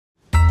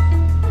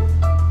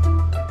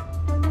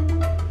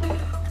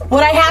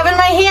what I have in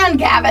my hand,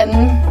 Gavin.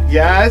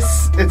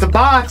 Yes, it's a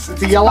box.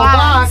 It's a yellow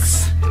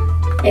box.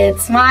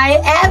 It's my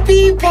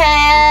Epipen.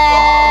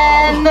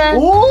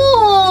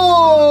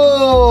 Ooh!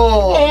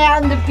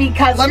 And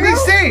because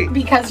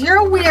because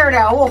you're a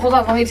weirdo. Well, hold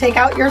on, let me take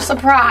out your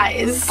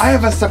surprise. I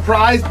have a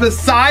surprise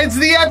besides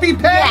the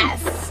Epipen.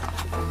 Yes.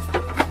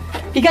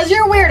 Because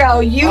you're a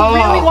weirdo, you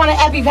really want to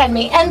Epipen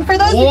me. And for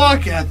those people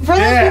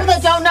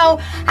that don't know,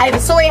 I have a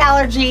soy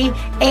allergy,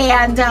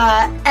 and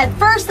at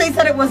first they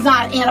said it was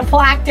not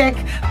anaphylactic,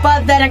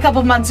 but then a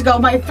couple months ago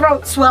my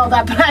throat swelled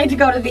up and I had to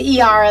go to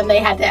the ER and they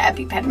had to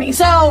Epipen me.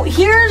 So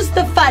here's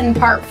the fun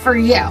part for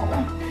you.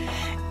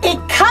 It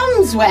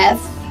comes with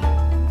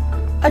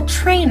a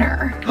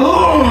trainer.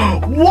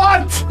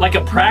 What? Like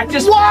a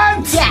practice?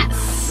 What?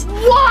 Yes.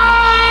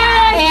 What?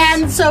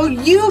 And so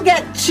you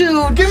get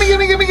to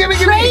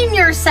train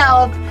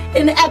yourself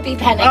in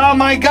EpiPenning. Oh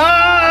my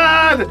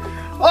God!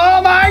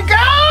 Oh my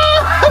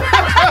God!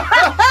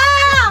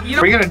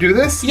 Are we gonna do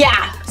this?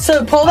 Yeah.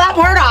 So pull that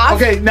part off.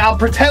 Okay. Now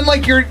pretend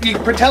like you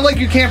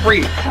can't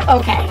breathe.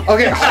 Okay.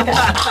 Okay.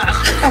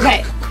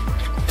 Okay.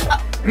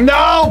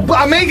 No,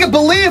 make it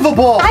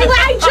believable.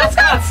 I just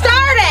got started.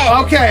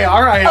 Okay,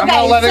 all right. I'm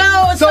gonna let it.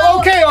 So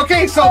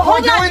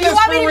we're doing this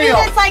for real. You want me to do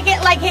this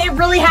like it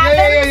really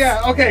happens?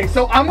 Yeah. Okay,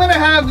 so I'm gonna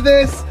have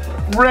this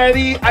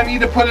ready. I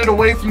need to put it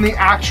away from the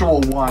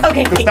actual one.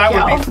 Okay, that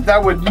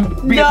would be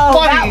no,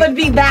 funny. that would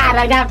be bad.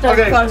 I'd have to.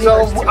 Okay,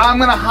 so I'm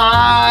gonna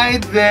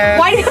hide this.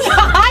 Why do you have to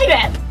hide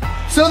it?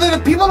 So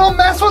that people don't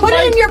mess with it. Put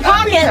it in your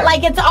pocket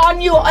like it's on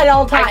you at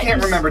all times. I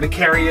can't remember to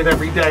carry it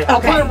every day. Okay.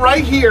 I'll put it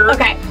right here.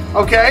 Okay.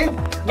 Okay?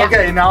 Yeah.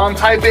 Okay, now I'm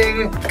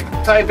typing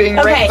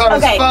Rayne's on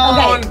his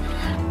phone.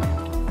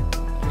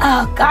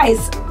 Oh,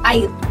 guys,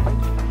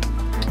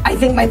 I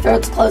think my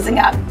throat's closing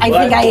up. I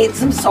think I ate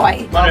some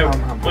soy.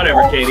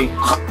 Whatever, Katie.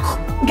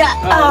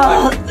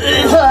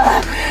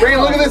 Rayne,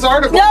 look at this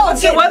article. No,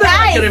 what's the weather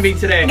like gonna be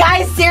today?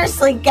 Guys,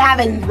 seriously,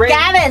 Gavin.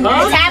 Gavin,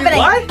 it's happening.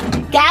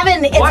 What?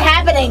 Gavin, it's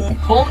happening.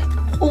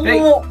 Hey,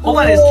 hold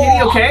on, is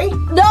Katie okay?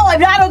 No,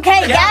 I'm not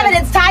okay. Gavin,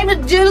 it's time to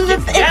do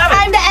this. It's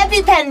time to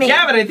Epipen me.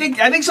 Gavin, I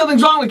think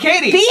something's wrong with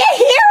Katie. Be a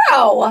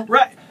hero.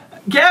 Right.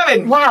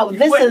 Gavin. Wow,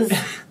 this is...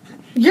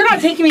 You're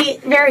not taking me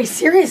very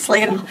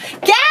seriously at all.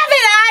 Gavin,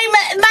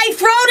 my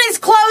throat is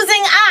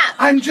closing up.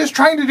 I'm just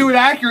trying to do it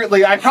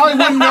accurately. I probably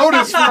wouldn't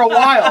notice for a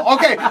while.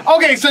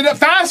 Okay, so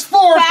fast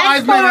forward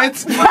 5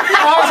 minutes. Now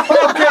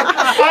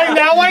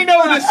I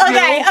notice you.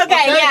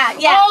 Okay,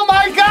 yeah. Oh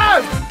my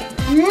God!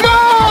 No!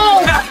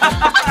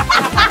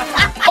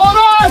 Hold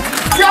on!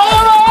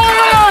 Hold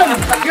on!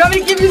 You want me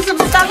to give you some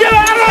stuff? Get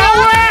out of the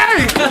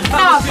way!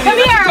 Oh, come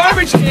here.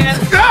 Garbage can.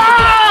 No!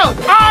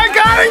 I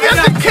gotta get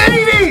to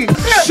Katie!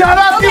 Shut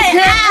up, you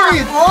can't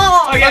breathe!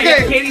 Oh,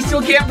 yeah, Katie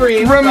still can't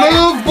breathe.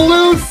 Remove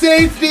blue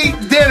safety,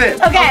 did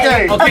it.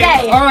 Okay. All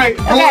right,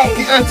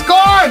 it's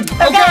gone.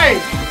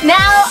 Okay.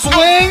 Now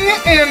swing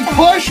and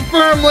push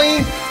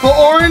firmly the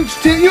orange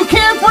tip. You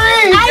can't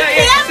breathe. I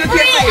can't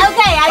breathe.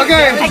 I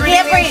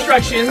can't breathe.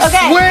 Instructions.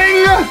 Okay.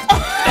 Swing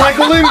like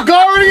a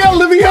Lingardia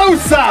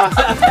Leviosa,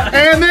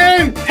 and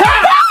then.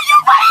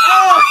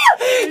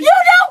 You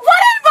don't put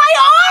it in my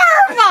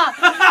arm!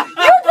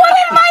 You put it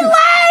in my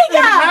leg! It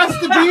has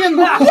to be in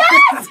the...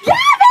 Yes,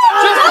 Gavin!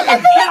 Look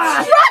at the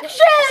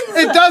instructions!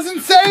 It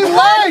doesn't say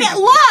leg!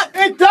 Look!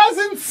 It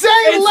doesn't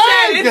say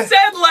leg! It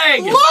said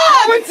leg! Look!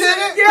 Oh, it did?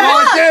 Yeah. Oh,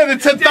 it did.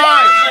 It said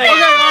thigh. Okay, all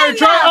right,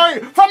 try. All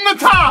right, from the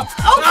top.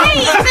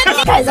 Okay,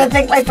 guys, I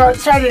think my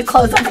throat's starting to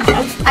close up.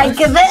 I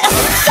give it...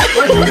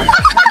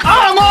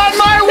 I'm on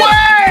my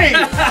way!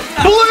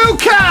 Blue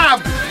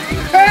cap!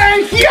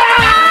 And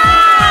yeah!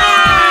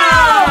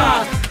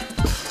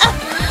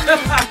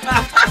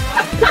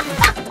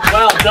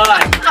 Well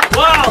done.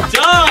 Well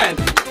done.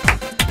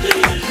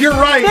 You're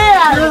right.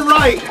 Man. You're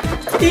right.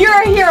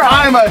 You're a hero.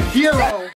 I'm a hero.